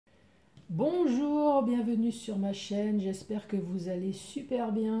Bonjour, bienvenue sur ma chaîne, j'espère que vous allez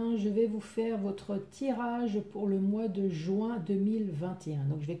super bien. Je vais vous faire votre tirage pour le mois de juin 2021.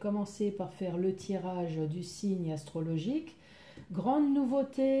 Donc je vais commencer par faire le tirage du signe astrologique. Grande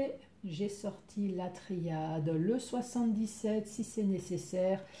nouveauté, j'ai sorti la triade, le 77 si c'est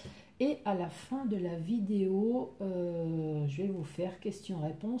nécessaire. Et à la fin de la vidéo, je vais vous faire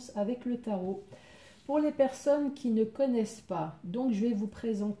question-réponse avec le tarot. Pour les personnes qui ne connaissent pas, donc je vais vous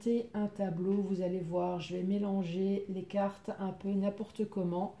présenter un tableau, vous allez voir, je vais mélanger les cartes un peu n'importe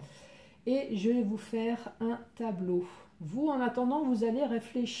comment et je vais vous faire un tableau. Vous, en attendant, vous allez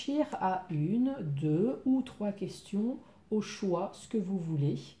réfléchir à une, deux ou trois questions au choix, ce que vous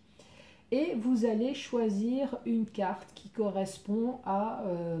voulez. Et vous allez choisir une carte qui correspond à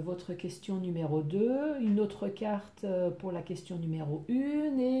votre question numéro 2, une autre carte pour la question numéro 1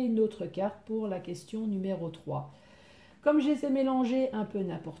 et une autre carte pour la question numéro 3. Comme je les ai mélangées un peu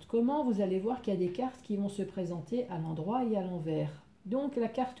n'importe comment, vous allez voir qu'il y a des cartes qui vont se présenter à l'endroit et à l'envers. Donc la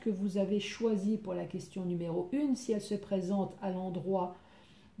carte que vous avez choisie pour la question numéro 1, si elle se présente à l'endroit,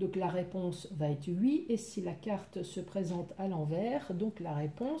 donc la réponse va être oui, et si la carte se présente à l'envers, donc la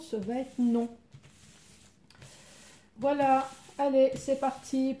réponse va être non. Voilà, allez, c'est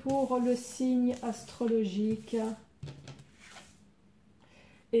parti pour le signe astrologique.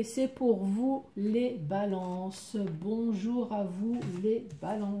 Et c'est pour vous les balances. Bonjour à vous les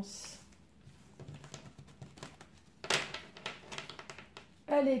balances.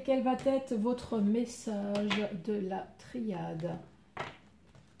 Allez, quel va être votre message de la triade ?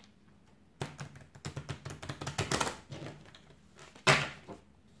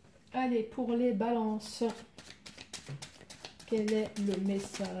 Allez, pour les balances, quel est le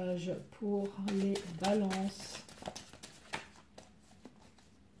message pour les balances?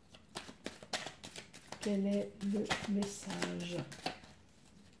 Quel est le message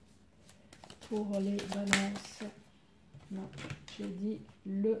pour les balances? Non, j'ai dit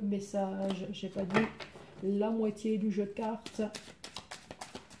le message, j'ai pas dit la moitié du jeu de cartes.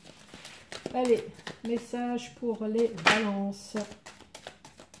 Allez, message pour les balances.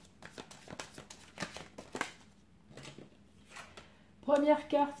 Première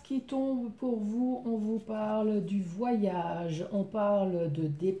carte qui tombe pour vous, on vous parle du voyage, on parle de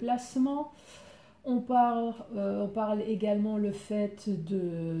déplacement, on parle également le fait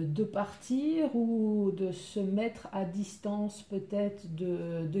de partir ou de se mettre à distance peut-être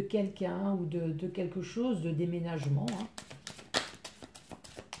de quelqu'un ou de quelque chose, de déménagement.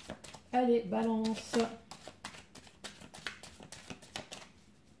 Allez, balance.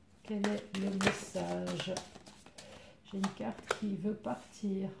 Quel est le message ? J'ai une carte qui veut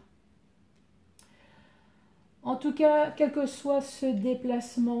partir. En tout cas, quel que soit ce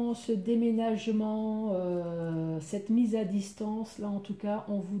déplacement, ce déménagement, cette mise à distance, là en tout cas,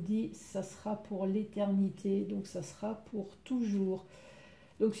 on vous dit ça sera pour l'éternité, donc ça sera pour toujours.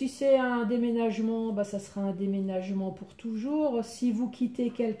 Donc si c'est un déménagement, bah, ça sera un déménagement pour toujours. Si vous quittez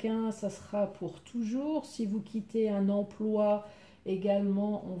quelqu'un, ça sera pour toujours. Si vous quittez un emploi,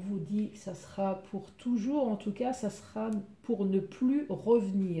 également, on vous dit que ça sera pour toujours. En tout cas, ça sera pour ne plus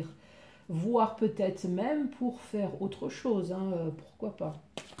revenir. Voire peut-être même pour faire autre chose. Pourquoi pas.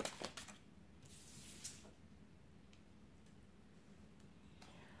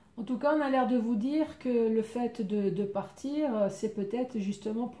 En tout cas, on a l'air de vous dire que le fait de partir, c'est peut-être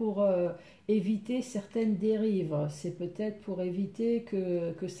justement pour éviter certaines dérives. C'est peut-être pour éviter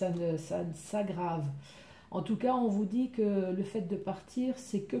que ça ne s'aggrave. En tout cas, on vous dit que le fait de partir,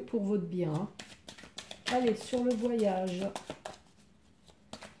 c'est que pour votre bien. Allez, sur le voyage.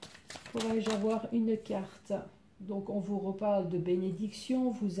 Pourrais-je avoir une carte? Donc, on vous reparle de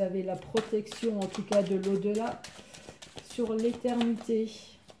bénédiction. Vous avez la protection, en tout cas, de l'au-delà, sur l'éternité.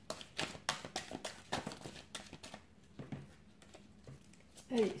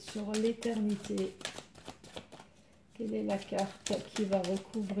 Allez, sur l'éternité. Quelle est la carte qui va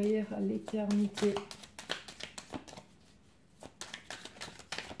recouvrir l'éternité?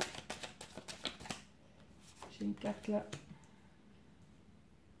 J'ai une carte là.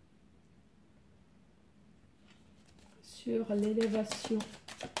 Sur l'élévation.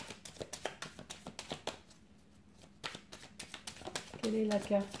 Quelle est la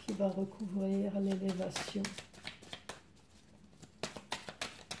carte qui va recouvrir l'élévation?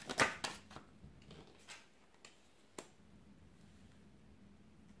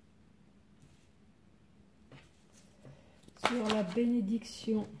 Sur la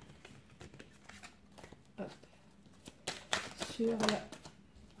bénédiction. Hop. Sur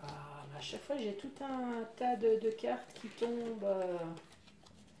la... à chaque fois, j'ai tout un tas de cartes qui tombent.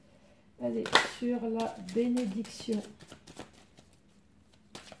 Allez, sur la bénédiction.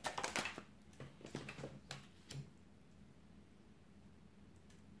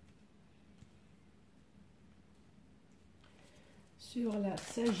 sur la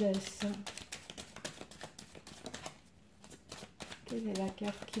sagesse. Quelle est la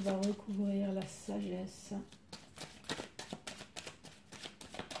carte qui va recouvrir la sagesse?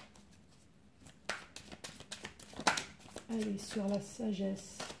 Allez, sur la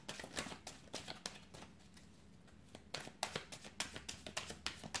sagesse.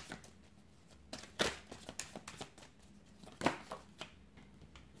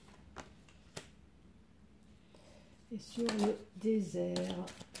 Et sur le désert.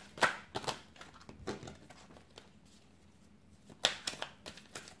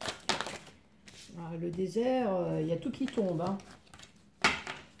 Ah, le désert, il y a tout qui tombe, hein.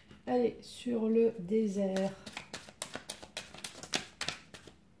 Allez, sur le désert.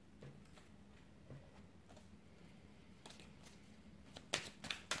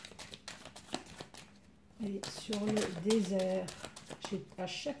 Et sur le désert, j'ai à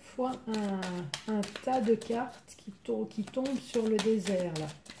chaque fois un tas de cartes qui tombent sur le désert, là.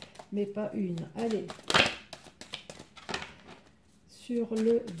 Mais pas une. Allez. Sur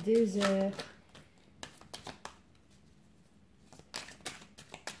le désert.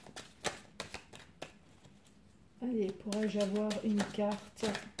 Allez, pourrais-je avoir une carte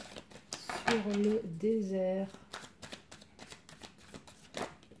sur le désert?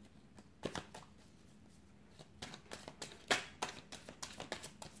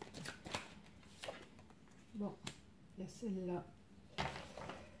 Bon, il y a celle-là.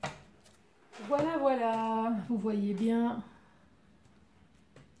 Voilà, voilà, vous voyez bien.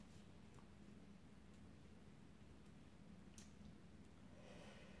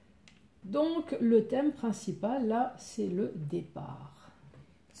 Donc, le thème principal, là, c'est le départ.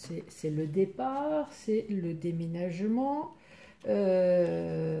 C'est le départ, c'est le déménagement,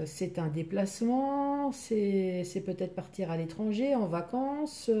 c'est un déplacement, c'est peut-être partir à l'étranger, en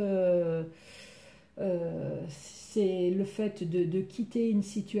vacances, c'est le fait de quitter une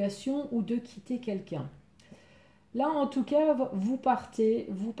situation ou de quitter quelqu'un. Là, en tout cas, vous partez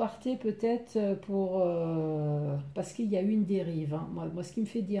peut-être pour parce qu'il y a eu une dérive, hein. Moi, ce qui me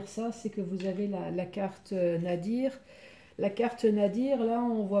fait dire ça, c'est que vous avez la carte Nadir. La carte Nadir, là,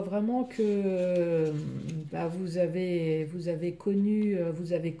 on voit vraiment que bah, vous avez connu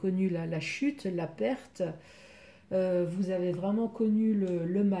la chute, la perte. Vous avez vraiment connu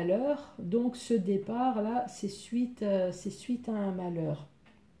le malheur. Donc, ce départ-là, c'est suite à un malheur.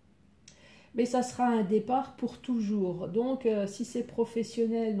 Mais ça sera un départ pour toujours. Donc, si c'est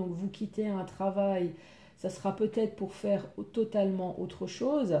professionnel, donc vous quittez un travail, ça sera peut-être pour faire totalement autre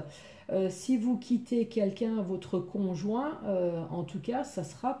chose. Si vous quittez quelqu'un, votre conjoint, en tout cas, ça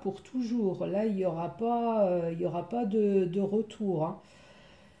sera pour toujours. Là, il n'y aura pas de retour, hein.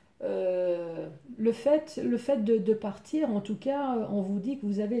 Le fait de partir, en tout cas, on vous dit que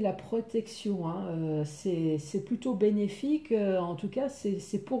vous avez la protection, hein. C'est plutôt bénéfique, en tout cas,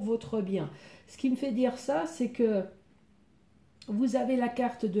 c'est pour votre bien. Ce qui me fait dire ça, c'est que vous avez la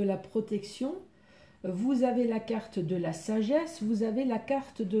carte de la protection, vous avez la carte de la sagesse, vous avez la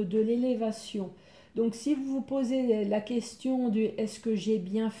carte de l'élévation. Donc, si vous vous posez la question de est-ce que j'ai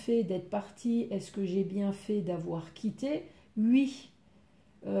bien fait d'être parti, est-ce que j'ai bien fait d'avoir quitté? Oui.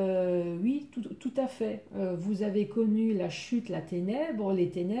 Oui, tout à fait. Vous avez connu la chute, les ténèbres,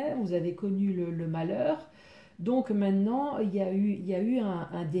 vous avez connu le malheur. Donc maintenant, il y a eu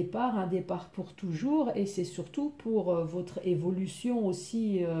un départ pour toujours, et c'est surtout pour votre évolution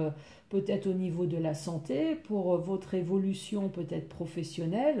aussi, peut-être au niveau de la santé, pour votre évolution peut-être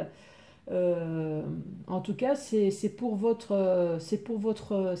professionnelle. En tout cas, c'est pour votre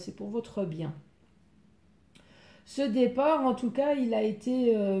bien. Ce départ, en tout cas, il a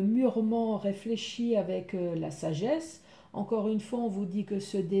été mûrement réfléchi avec la sagesse. Encore une fois, on vous dit que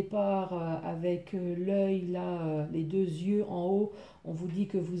ce départ avec l'œil, là, les deux yeux en haut, on vous dit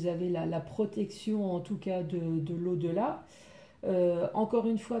que vous avez la protection, en tout cas, de l'au-delà. Encore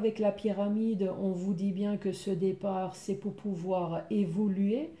une fois, avec la pyramide, on vous dit bien que ce départ, c'est pour pouvoir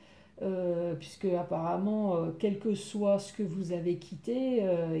évoluer. Puisque apparemment, quel que soit ce que vous avez quitté,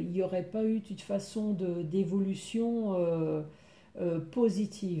 il n'y aurait pas eu de toute façon d'évolution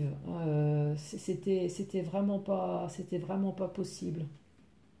positive. C'était vraiment pas possible.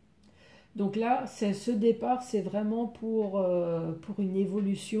 Donc là, ce départ, c'est vraiment pour une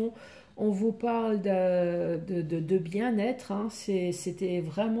évolution. On vous parle de bien-être, hein. C'était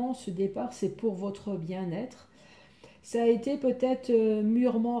vraiment, ce départ, c'est pour votre bien-être. Ça a été peut-être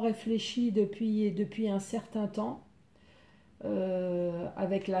mûrement réfléchi depuis un certain temps,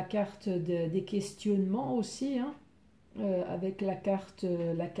 avec la carte des questionnements aussi, hein, avec la carte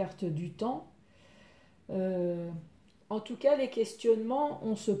du temps. En tout cas, les questionnements,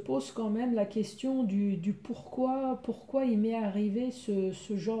 on se pose quand même la question du pourquoi il m'est arrivé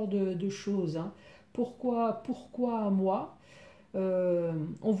ce genre de choses, hein. Pourquoi moi?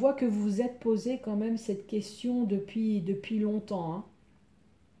 On voit que vous vous êtes posé quand même cette question depuis longtemps, hein.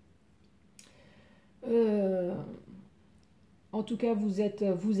 Euh, En tout cas, vous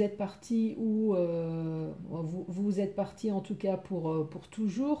êtes parti ou vous êtes parti en tout cas pour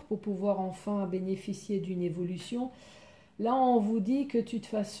toujours, pour pouvoir enfin bénéficier d'une évolution. Là, on vous dit que de toute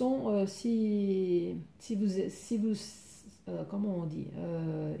façon, comment on dit,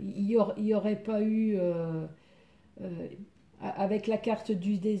 il y aurait pas eu, euh, avec la carte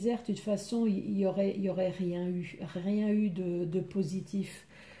du désert, de toute façon, il y aurait rien eu de positif.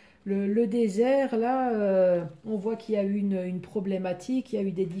 Le désert, là, on voit qu'il y a eu une problématique, il y a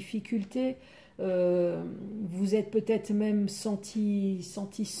eu des difficultés. Vous êtes peut-être même senti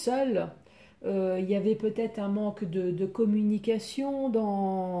seul. Il y avait peut-être un manque de communication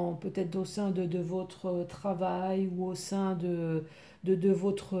peut-être au sein de votre travail ou au sein de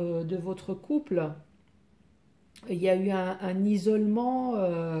votre couple. Il y a eu un isolement.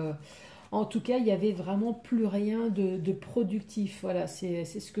 En tout cas, il n'y avait vraiment plus rien de productif. Voilà, c'est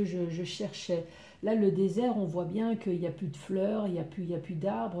ce que je cherchais. Là, le désert, on voit bien qu'il n'y a plus de fleurs, il y a plus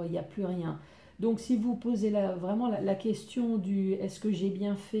d'arbres, il n'y a plus rien. Donc, si vous posez vraiment la question du est-ce que j'ai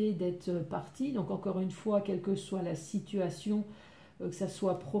bien fait d'être parti, donc encore une fois, quelle que soit la situation, que ça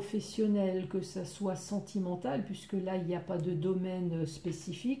soit professionnel, que ça soit sentimental, puisque là, il n'y a pas de domaine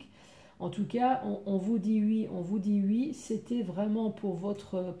spécifique. En tout cas, on vous dit oui, c'était vraiment pour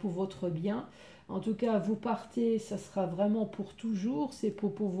votre bien. En tout cas, vous partez, ça sera vraiment pour toujours, c'est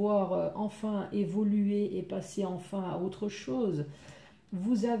pour pouvoir enfin évoluer et passer enfin à autre chose.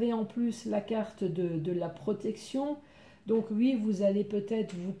 Vous avez en plus la carte de la protection. Donc oui, vous allez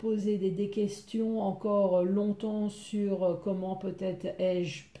peut-être vous poser des questions encore longtemps sur comment peut-être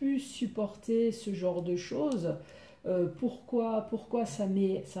ai-je pu supporter ce genre de choses. Pourquoi ça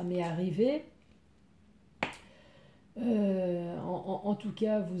m'est arrivé. En tout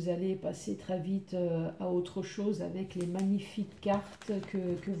cas, vous allez passer très vite à autre chose avec les magnifiques cartes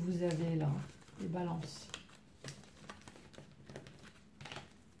que vous avez là, les balances.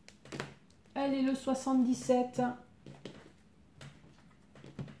 Allez, le 77.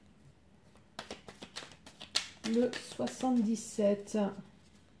 Le 77.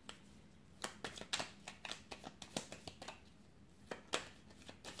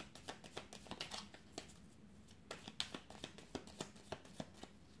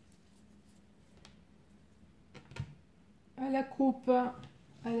 À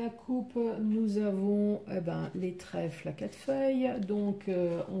la coupe, nous avons les trèfles à 4 feuilles. Donc,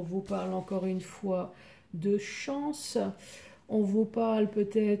 on vous parle encore une fois de chance. On vous parle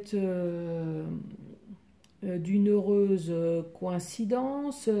peut-être d'une heureuse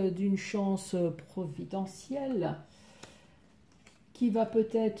coïncidence, d'une chance providentielle qui va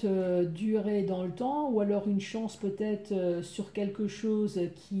peut-être durer dans le temps, ou alors une chance peut-être sur quelque chose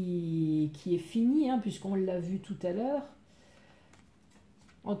qui est fini, hein, puisqu'on l'a vu tout à l'heure.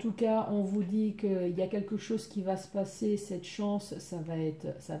 En tout cas, on vous dit qu'il y a quelque chose qui va se passer, cette chance, ça va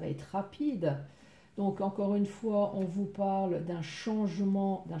être rapide. Donc encore une fois, on vous parle d'un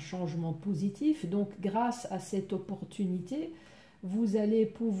changement positif. Donc grâce à cette opportunité, vous allez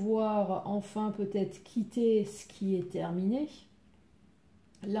pouvoir enfin peut-être quitter ce qui est terminé.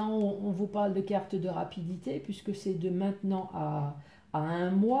 Là, on vous parle de carte de rapidité, puisque c'est de maintenant à un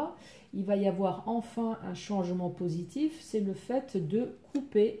mois. Il va y avoir enfin un changement positif, c'est le fait de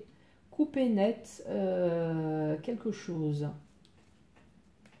couper net quelque chose.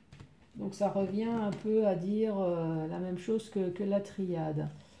 Donc ça revient un peu à dire la même chose que la triade.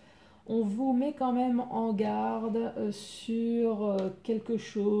 On vous met quand même en garde sur quelque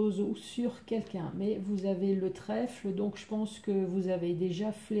chose ou sur quelqu'un. Mais vous avez le trèfle, donc je pense que vous avez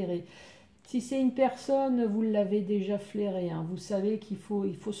déjà flairé. Si c'est une personne, vous l'avez déjà flairé, hein. Vous savez il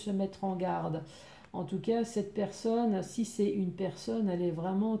faut se mettre en garde. En tout cas, cette personne, si c'est une personne, elle est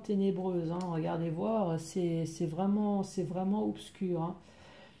vraiment ténébreuse, hein. Regardez voir, c'est vraiment obscur, hein.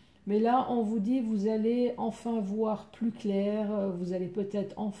 Mais là, on vous dit, vous allez enfin voir plus clair, vous allez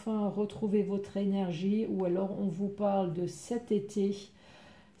peut-être enfin retrouver votre énergie, ou alors on vous parle de cet été.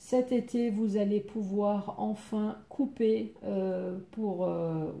 Cet été, vous allez pouvoir enfin couper,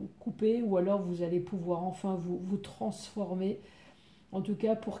 couper, ou alors vous allez pouvoir enfin vous transformer, en tout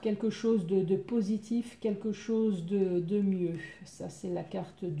cas pour quelque chose de positif, quelque chose de mieux. Ça, c'est la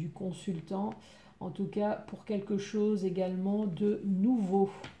carte du consultant. En tout cas, pour quelque chose également de nouveau.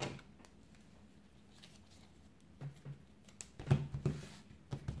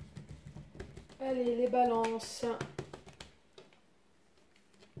 Allez, les balances.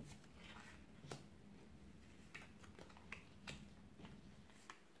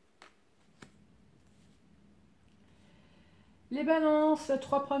 Les balances,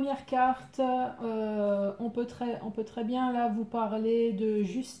 trois premières cartes, on peut très bien là vous parler de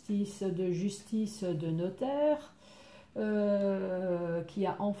justice de notaire, qui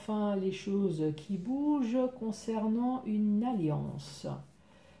a enfin les choses qui bougent concernant une alliance.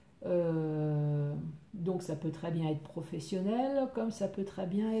 Donc ça peut très bien être professionnel, comme ça peut très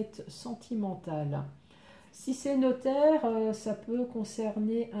bien être sentimental. Si c'est notaire, ça peut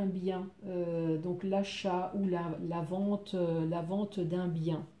concerner un bien, donc l'achat ou la vente d'un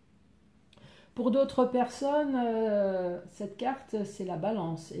bien. Pour d'autres personnes, cette carte, c'est la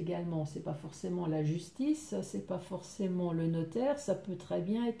balance également. C'est pas forcément la justice, c'est pas forcément le notaire, ça peut très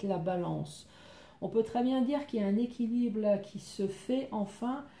bien être la balance. On peut très bien dire qu'il y a un équilibre là, qui se fait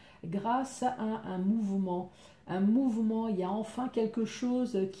enfin grâce à un mouvement. Un mouvement, il y a enfin quelque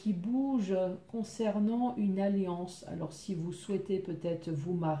chose qui bouge concernant une alliance. Alors si vous souhaitez peut-être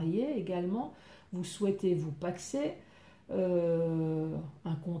vous marier également, vous souhaitez vous paxer,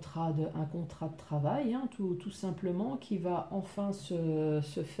 un contrat de travail, hein, tout simplement, qui va enfin se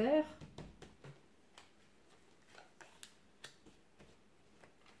faire.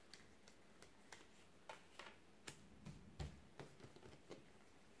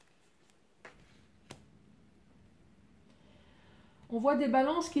 On voit des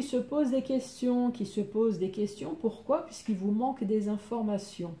balances qui se posent des questions, Pourquoi? Puisqu'il vous manque des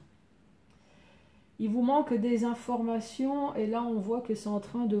informations. Il vous manque des informations et là on voit que c'est en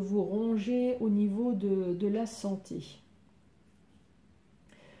train de vous ronger au niveau de la santé.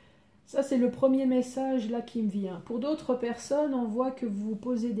 Ça c'est le premier message là qui me vient. Pour d'autres personnes, on voit que vous vous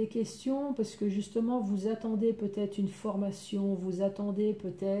posez des questions parce que justement vous attendez peut-être une formation, vous attendez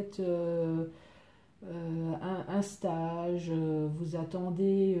peut-être un stage, vous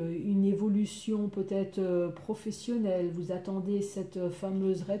attendez une évolution peut-être professionnelle, vous attendez cette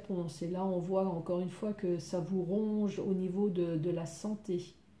fameuse réponse. Et là, on voit encore une fois que ça vous ronge au niveau de la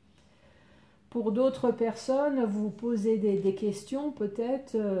santé. Pour d'autres personnes, vous posez des questions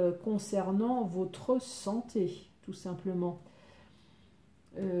peut-être concernant votre santé, tout simplement.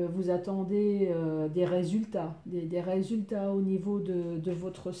 Vous attendez des résultats, des résultats au niveau de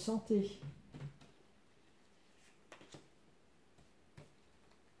votre santé.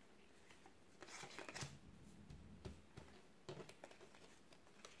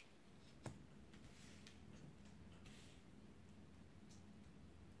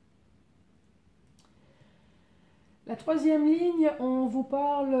 La troisième ligne, on vous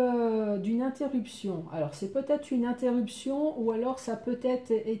parle d'une interruption. Alors c'est peut-être une interruption ou alors ça peut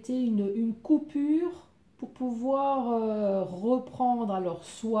être été une coupure pour pouvoir reprendre alors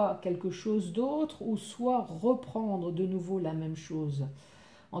soit quelque chose d'autre ou soit reprendre de nouveau la même chose.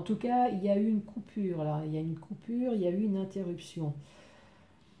 En tout cas, il y a eu une coupure là, il y a une coupure, il y a eu une interruption.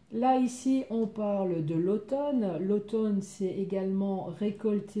 Là, ici, on parle de l'automne. L'automne, c'est également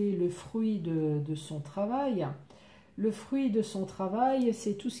récolter le fruit de son travail. Le fruit de son travail,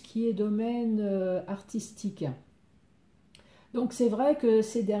 c'est tout ce qui est domaine artistique. Donc c'est vrai que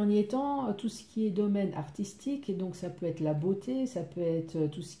ces derniers temps, tout ce qui est domaine artistique, donc ça peut être la beauté, ça peut être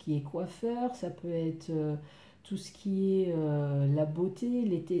tout ce qui est coiffeur, ça peut être tout ce qui est la beauté,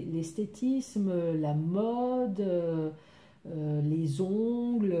 l'esthétisme, la mode, les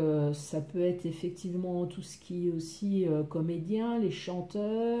ongles, ça peut être effectivement tout ce qui est aussi comédien, les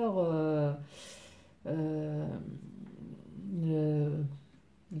chanteurs,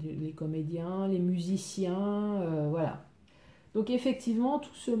 les comédiens, les musiciens, voilà. Donc effectivement,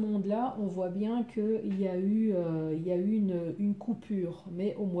 tout ce monde-là, on voit bien qu'il y a eu, une coupure.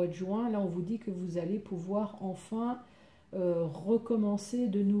 Mais au mois de juin, là, on vous dit que vous allez pouvoir enfin recommencer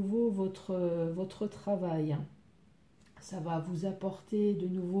de nouveau votre travail. Ça va vous apporter de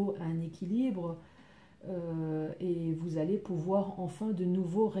nouveau un équilibre et vous allez pouvoir enfin de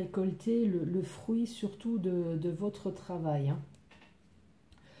nouveau récolter le fruit surtout de votre travail.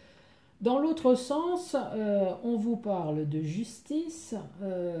 Dans l'autre sens, on vous parle de justice,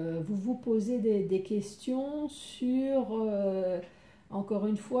 vous vous posez des questions sur, encore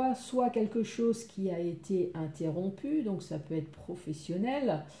une fois, soit quelque chose qui a été interrompu, donc ça peut être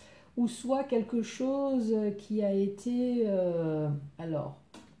professionnel, ou soit quelque chose qui a été, alors,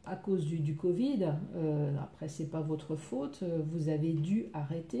 à cause du Covid, après c'est pas votre faute, vous avez dû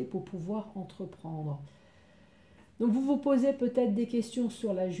arrêter pour pouvoir entreprendre. Donc vous vous posez peut-être des questions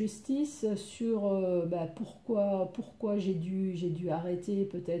sur la justice, sur pourquoi j'ai dû arrêter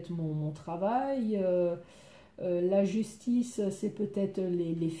peut-être mon travail. La justice, c'est peut-être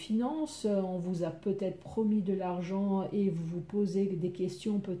les finances. On vous a peut-être promis de l'argent et vous vous posez des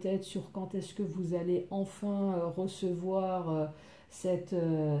questions peut-être sur quand est-ce que vous allez enfin recevoir cette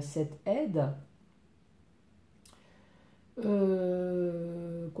aide.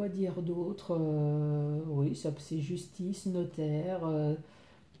 Quoi dire d'autre? Oui, ça c'est justice, notaire.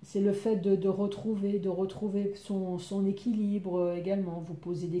 C'est le fait de retrouver son équilibre également. Vous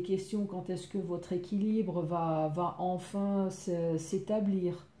posez des questions quand est-ce que votre équilibre va enfin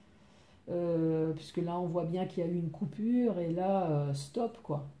s'établir. Puisque là, on voit bien qu'il y a eu une coupure et là, stop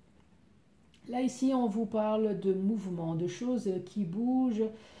quoi. Là, ici, on vous parle de mouvements, de choses qui bougent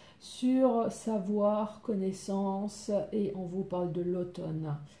sur savoir, connaissance, et on vous parle de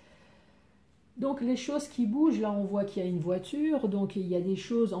l'automne. Donc les choses qui bougent, là on voit qu'il y a une voiture, donc il y a des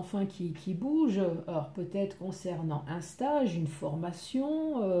choses enfin qui bougent. Alors peut-être concernant un stage, une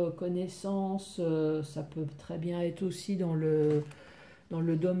formation, connaissance, ça peut très bien être aussi dans le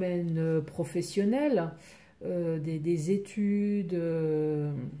domaine professionnel, des études,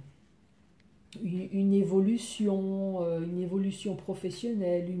 une évolution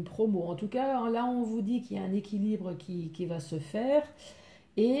professionnelle, une promo. En tout cas, là on vous dit qu'il y a un équilibre qui va se faire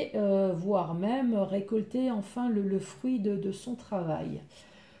et voire même récolter enfin le fruit de son travail.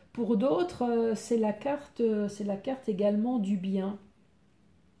 Pour d'autres, c'est la carte également du bien.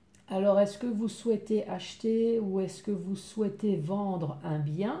 Alors, est-ce que vous souhaitez acheter ou est-ce que vous souhaitez vendre un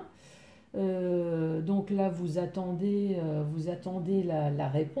bien? Donc là, vous attendez la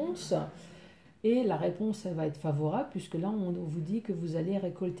réponse. Et la réponse, elle va être favorable puisque là, on vous dit que vous allez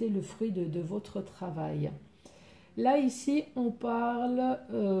récolter le fruit de votre travail. Là, ici, on parle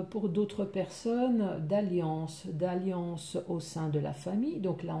pour d'autres personnes d'alliance au sein de la famille.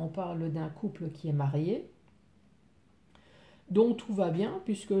 Donc là, on parle d'un couple qui est marié, dont tout va bien,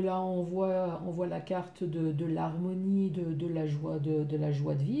 puisque là, on voit la carte de l'harmonie, de la joie, de la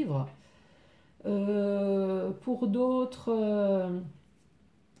joie de vivre. Pour d'autres,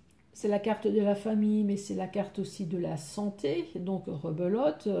 c'est la carte de la famille, mais c'est la carte aussi de la santé, donc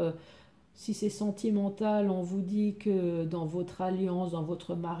rebelote. Si c'est sentimental, on vous dit que dans votre alliance, dans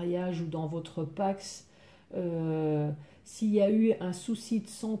votre mariage ou dans votre pax, s'il y a eu un souci de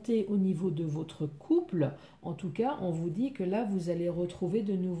santé au niveau de votre couple, en tout cas, on vous dit que là, vous allez retrouver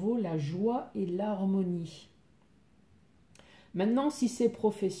de nouveau la joie et l'harmonie. Maintenant, si c'est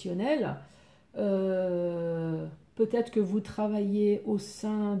professionnel, peut-être que vous travaillez au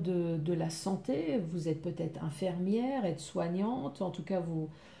sein de la santé, vous êtes peut-être infirmière, aide-soignante, en tout cas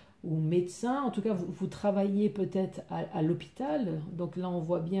ou médecin, en tout cas vous travaillez peut-être à l'hôpital, donc là on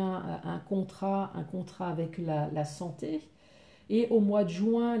voit bien un contrat avec la santé. Et au mois de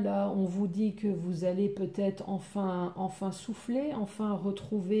juin, là, on vous dit que vous allez peut-être enfin souffler, enfin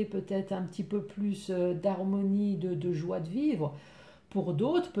retrouver peut-être un petit peu plus d'harmonie, de joie de vivre. Pour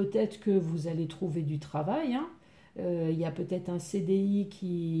d'autres, peut-être que vous allez trouver du travail, hein. Il y a peut-être un CDI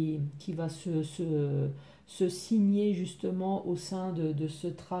qui va se signer justement au sein de ce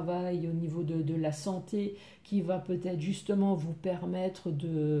travail au niveau de la santé, qui va peut-être justement vous permettre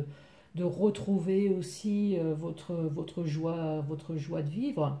de retrouver aussi votre joie de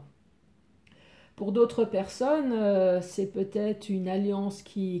vivre. Pour d'autres personnes, c'est peut-être une alliance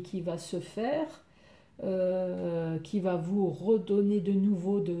qui va se faire, qui va vous redonner de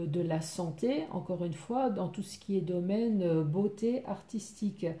nouveau de la santé, encore une fois, dans tout ce qui est domaine beauté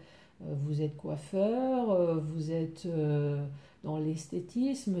artistique. Vous êtes coiffeur, vous êtes dans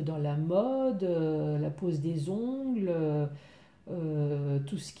l'esthétisme, dans la mode, la pose des ongles,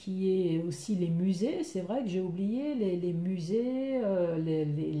 tout ce qui est aussi les musées. C'est vrai que j'ai oublié les musées,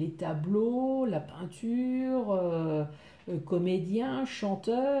 les tableaux, la peinture, comédiens,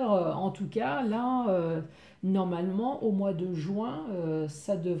 chanteurs. En tout cas, là, normalement, au mois de juin,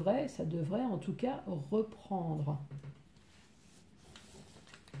 ça devrait en tout cas reprendre.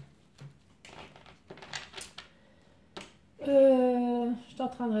 Je suis en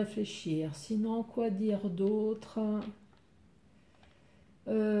train de réfléchir. Sinon, quoi dire d'autre?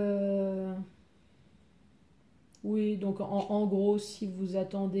 Oui, donc en gros, si vous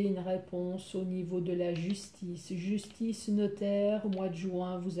attendez une réponse au niveau de la justice notaire, au mois de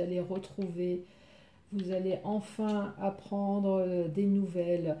juin, vous allez enfin apprendre des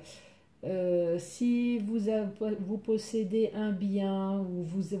nouvelles. Si vous possédez un bien, ou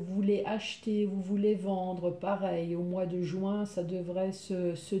vous voulez acheter, vous voulez vendre, pareil, au mois de juin, ça devrait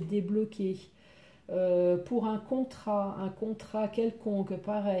se débloquer. Pour un contrat quelconque,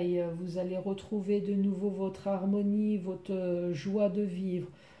 pareil, vous allez retrouver de nouveau votre harmonie, votre joie de vivre.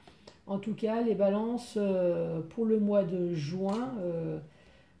 En tout cas, les balances, pour le mois de juin,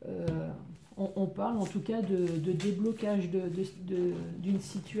 on parle en tout cas de déblocage d'une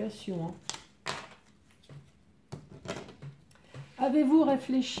situation, hein. Avez-vous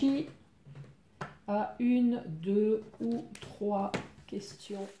réfléchi à une, deux ou trois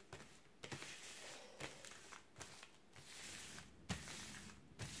questions?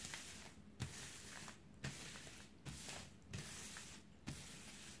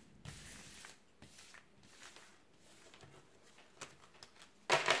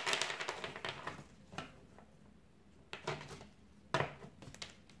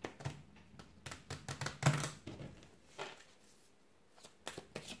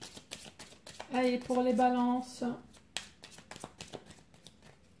 Allez, pour les balances.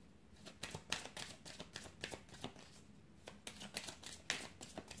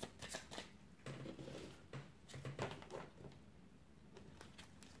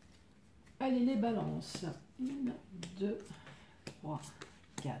 Allez, les balances. 1, 2, 3,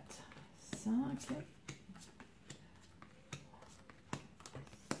 4, 5.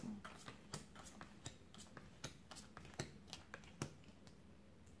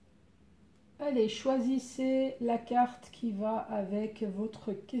 Allez, choisissez la carte qui va avec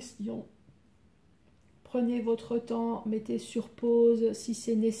votre question. Prenez votre temps, mettez sur pause si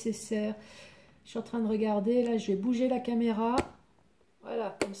c'est nécessaire. Je suis en train de regarder, là je vais bouger la caméra.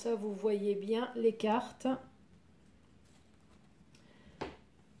 Voilà, comme ça vous voyez bien les cartes.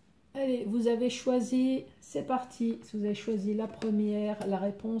 Allez, vous avez choisi, c'est parti. Si vous avez choisi la première, la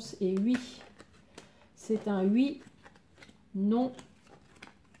réponse est oui. C'est un oui, non,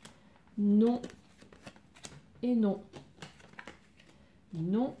 non et non.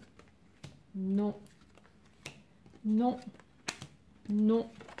 Non, non, non, non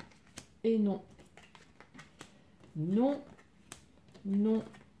et non. Non, non,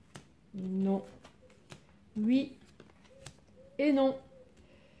 non, oui et non.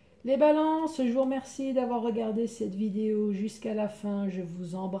 Les balances, je vous remercie d'avoir regardé cette vidéo jusqu'à la fin. Je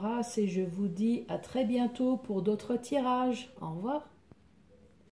vous embrasse et je vous dis à très bientôt pour d'autres tirages. Au revoir.